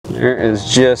There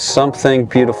is just something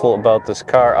beautiful about this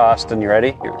car. Austin, you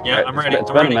ready? Yeah, I'm ready. It's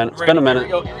been a minute. It's been a minute.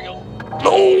 Here we go.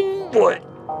 Oh boy!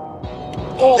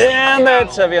 Oh, and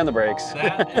that's heavy on the brakes.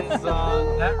 That is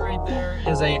that right there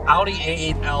is a Audi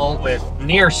A8L with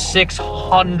near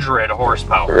 600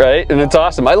 horsepower. Right, and it's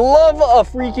awesome. I love a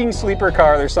freaking sleeper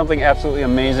car. There's something absolutely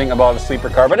amazing about a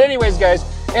sleeper car. But anyways, guys,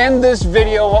 in this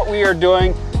video, what we are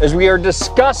doing is we are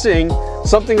discussing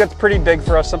something that's pretty big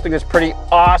for us, something that's pretty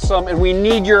awesome, and we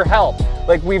need your help.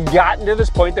 Like, we've gotten to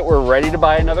this point that we're ready to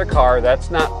buy another car.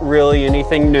 That's not really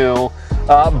anything new.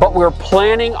 But we're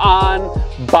planning on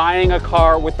buying a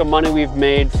car with the money we've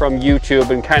made from YouTube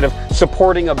and kind of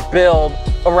supporting a build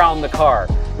around the car,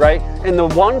 right? And the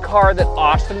one car that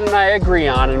Austin and I agree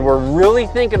on and we're really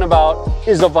thinking about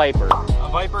is a Viper. A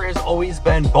Viper has always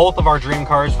been both of our dream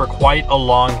cars for quite a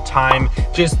long time.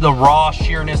 Just the raw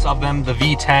sheerness of them, the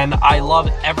V10. I love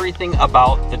everything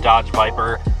about the Dodge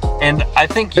Viper. And I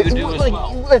think you do as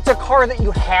well. It's a car that you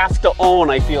have to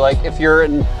own, I feel like, if you're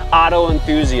an auto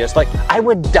enthusiast. Like, I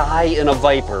would die in a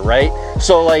Viper, right?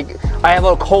 So, like, I have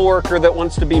a coworker that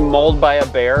wants to be mauled by a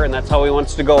bear, and that's how he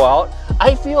wants to go out.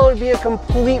 I feel it would be a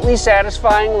completely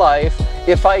satisfying life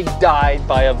if I died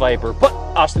by a Viper. But,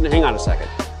 Austin, hang on a second.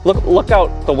 Look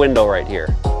out the window right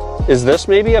here. Is this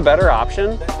maybe a better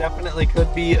option? That definitely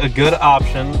could be a good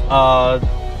option.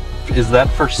 Is that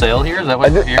for sale here? Is that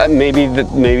what here? Maybe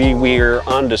we're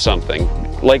onto something.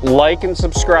 Like and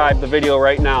subscribe the video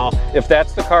right now if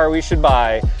that's the car we should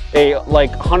buy. A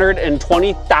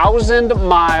 120,000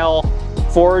 mile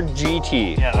Ford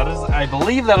GT. Yeah, that is. I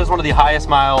believe that is one of the highest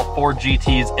mile Ford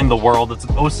GTs in the world. It's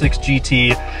an 06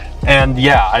 GT, and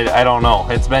yeah, I don't know.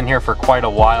 It's been here for quite a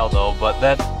while though, but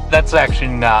that's actually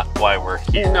not why we're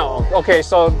here. No. Okay,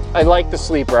 so I like the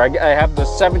sleeper. I have the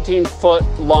 17-foot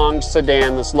long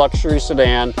sedan, this luxury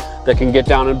sedan that can get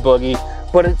down and boogie,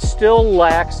 but it still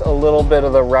lacks a little bit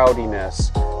of the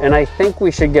rowdiness. And I think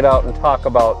we should get out and talk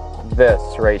about this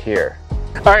right here.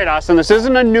 All right, Austin, this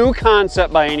isn't a new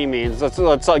concept by any means.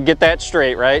 Let's get that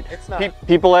straight, right? It's not.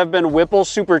 People have been Whipple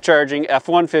supercharging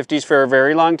F-150s for a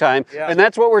very long time, yeah. And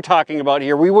that's what we're talking about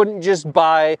here. We wouldn't just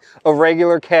buy a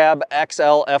regular cab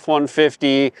XL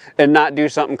F-150 and not do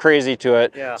something crazy to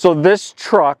it. Yeah. So this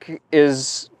truck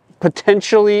is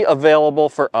potentially available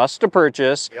for us to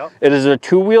purchase. Yep. It is a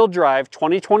two-wheel drive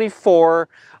 2024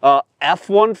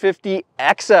 F-150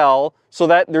 XL. So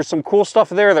that there's some cool stuff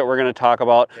there that we're going to talk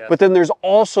about. Yes. But then there's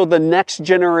also the next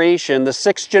generation, the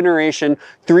 6th generation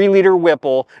 3-liter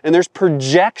Whipple, and there's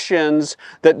projections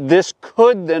that this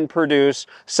could then produce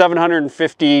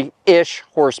 750-ish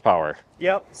horsepower.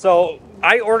 Yep. So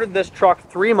I ordered this truck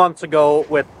 3 months ago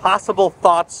with possible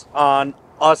thoughts on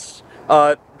us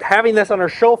having this on our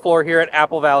show floor here at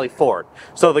Apple Valley Ford.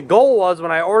 So the goal was, when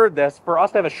I ordered this, for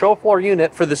us to have a show floor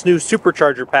unit for this new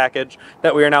supercharger package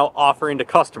that we are now offering to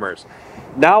customers.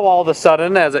 Now all of a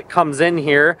sudden, as it comes in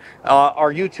here,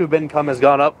 our YouTube income has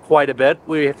gone up quite a bit.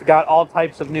 We've got all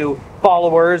types of new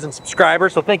followers and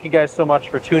subscribers, so thank you guys so much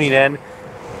for tuning in.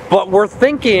 But we're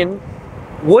thinking,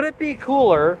 would it be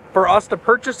cooler for us to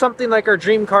purchase something like our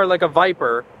dream car, like a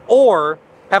Viper, or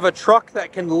have a truck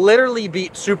that can literally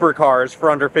beat supercars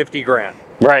for under 50 grand?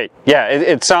 Right, yeah,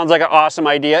 it sounds like an awesome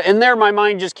idea. And there, my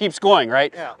mind just keeps going,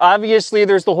 right? Yeah. Obviously,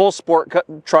 there's the whole sport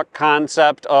truck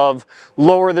concept of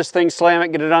lower this thing, slam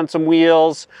it, get it on some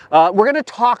wheels. We're gonna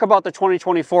talk about the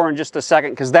 2024 in just a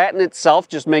second, because that in itself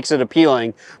just makes it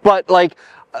appealing. But like,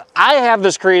 I have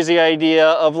this crazy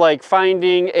idea of like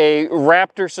finding a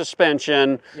Raptor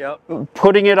suspension, yep,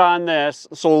 putting it on this,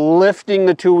 so lifting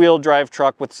the two-wheel drive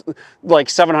truck with like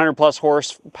 700 plus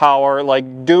horsepower, like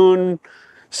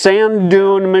sand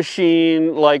dune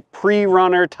machine, like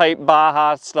pre-runner type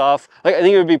Baja stuff. Like, I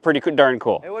think it would be pretty darn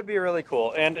cool. It would be really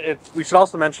cool. And we should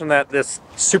also mention that this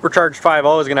supercharged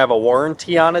 5.0 is going to have a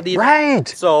warranty on it. Right.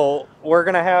 So we're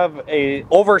going to have a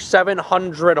over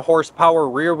 700 horsepower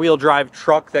rear wheel drive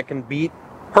truck that can beat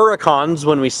Huracans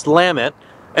when we slam it.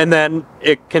 And then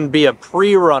it can be a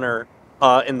pre-runner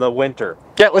in the winter.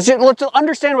 Yeah, let's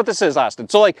understand what this is, Austin.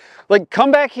 So like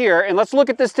come back here and let's look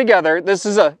at this together. This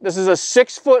is a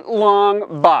 6-foot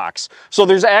long box. So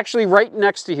there's actually right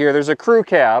next to here, there's a crew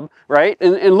cab, right?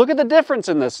 And look at the difference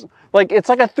in this. Like, it's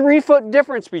like a 3-foot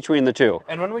difference between the two.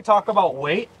 And when we talk about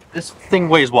weight, this thing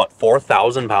weighs what,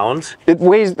 4,000 pounds? It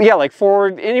weighs, yeah, like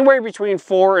anywhere between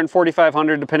 4 and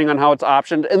 4,500 depending on how it's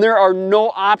optioned. And there are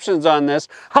no options on this.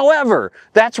 However,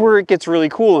 that's where it gets really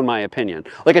cool in my opinion.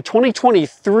 Like a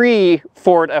 2023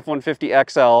 Ford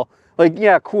F-150 XL, like,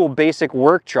 yeah, cool basic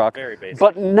work truck. Very basic.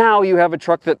 But now you have a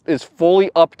truck that is fully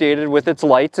updated with its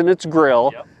lights and its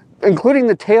grille. Yep. including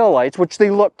the tail lights, which they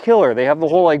look killer. They have the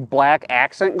whole like black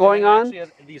accent going on. Actually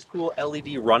has these cool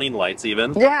LED running lights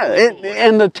even. Yeah,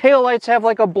 and the tail lights have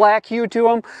like a black hue to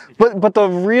them. But the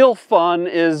real fun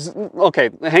is, okay,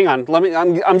 hang on.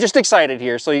 I'm just excited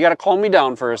here, so you got to calm me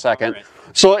down for a second. Right.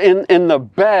 So in the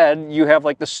bed, you have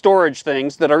like the storage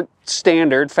things that are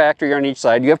standard, factory on each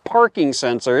side. You have parking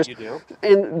sensors. You do.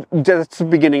 And that's the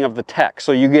beginning of the tech.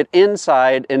 So you get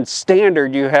inside, and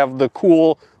standard, you have the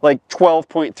cool like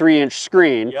 12.3-inch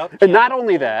screen. Yep. And not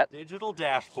only that, digital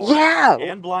dashboard. Yeah.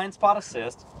 And blind spot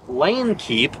assist. Lane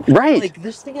keep. Right. Like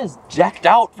this thing is decked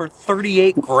out for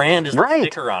 38 grand is the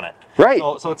sticker on it. Right.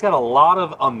 So it's got a lot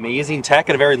of amazing tech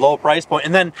at a very low price point.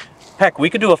 And then, heck, we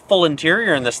could do a full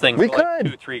interior in this thing for like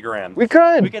 $2-3 grand. We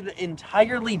could. We could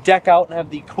entirely deck out and have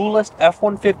the coolest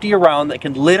F-150 around that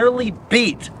can literally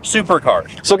beat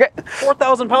supercars. So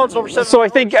 4,000 pounds over 7. So I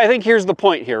think here's the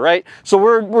point here, right? So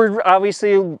we're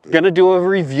obviously gonna do a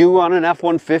review on an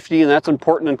F-150, and that's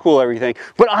important and cool, everything.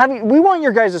 But we want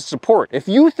your guys' support. If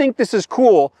you think this is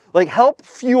cool, like help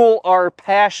fuel our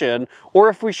passion, or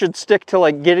if we should stick to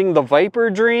like getting the Viper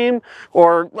dream,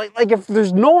 or like if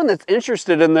there's no one that's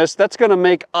interested in this, that's gonna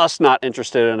make us not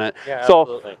interested in it. Yeah, so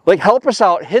absolutely. like help us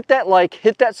out, hit that like,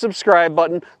 hit that subscribe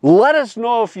button. Let us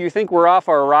know if you think we're off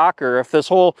our rocker, if this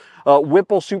whole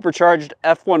Whipple supercharged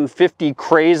F-150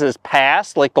 craze is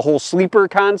past, like the whole sleeper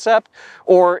concept,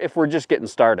 or if we're just getting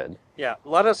started. Yeah,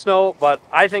 let us know, but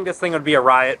I think this thing would be a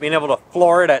riot. Being able to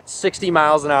floor it at 60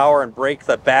 miles an hour and break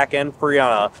the back end free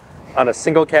on a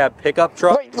single cab pickup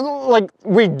truck. Right, like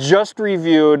we just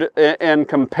reviewed and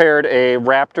compared a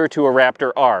Raptor to a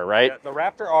Raptor R, right? Yeah, the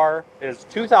Raptor R is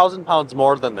 2,000 pounds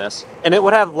more than this, and it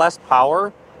would have less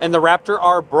power. And the Raptor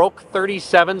R broke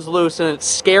 37s loose, and it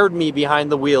scared me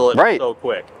behind the wheel. It was so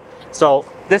quick. So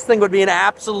this thing would be an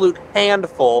absolute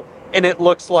handful, and it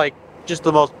looks like just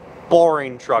the most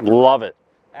boring truck. Love it.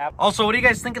 Also, what do you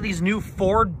guys think of these new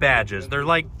Ford badges? They're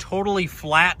like totally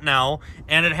flat now,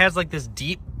 and it has like this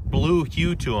deep blue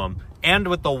hue to them. And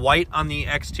with the white on the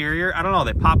exterior, I don't know,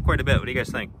 they pop quite a bit. What do you guys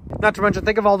think? Not to mention,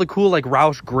 think of all the cool like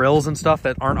Roush grills and stuff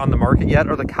that aren't on the market yet,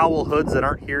 or the cowl hoods that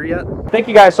aren't here yet. Thank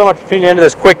you guys so much for tuning into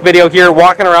this quick video here,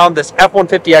 walking around this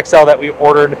F-150 XL that we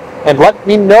ordered. And let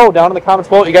me know down in the comments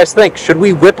below what you guys think. Should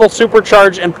we Whipple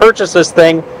supercharge and purchase this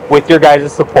thing with your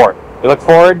guys' support? We look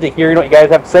forward to hearing what you guys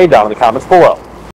have to say down in the comments below.